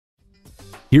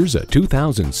Here's a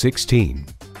 2016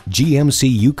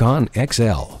 GMC Yukon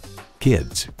XL.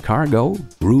 Kids, cargo,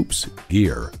 groups,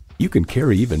 gear. You can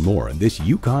carry even more in this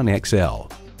Yukon XL.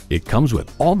 It comes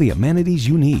with all the amenities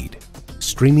you need.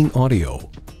 Streaming audio,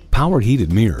 power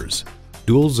heated mirrors,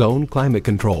 dual zone climate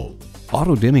control,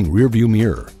 auto dimming rear view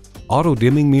mirror, auto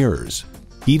dimming mirrors,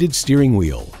 heated steering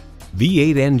wheel,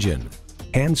 V8 engine,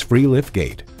 hands-free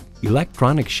liftgate,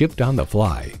 electronic shift on the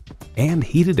fly, and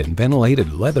heated and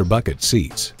ventilated leather bucket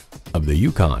seats. Of the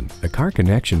Yukon, the Car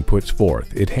Connection puts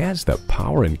forth it has the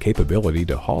power and capability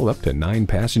to haul up to 9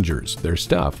 passengers, their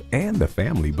stuff, and the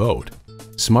family boat.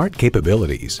 Smart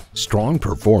capabilities, strong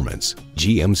performance,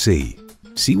 GMC.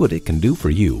 See what it can do for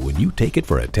you when you take it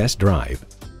for a test drive.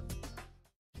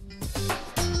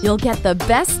 You'll get the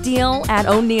best deal at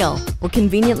O'Neill. We're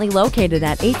conveniently located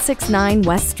at 869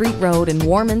 West Street Road in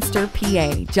Warminster,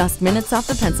 PA, just minutes off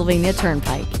the Pennsylvania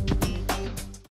Turnpike.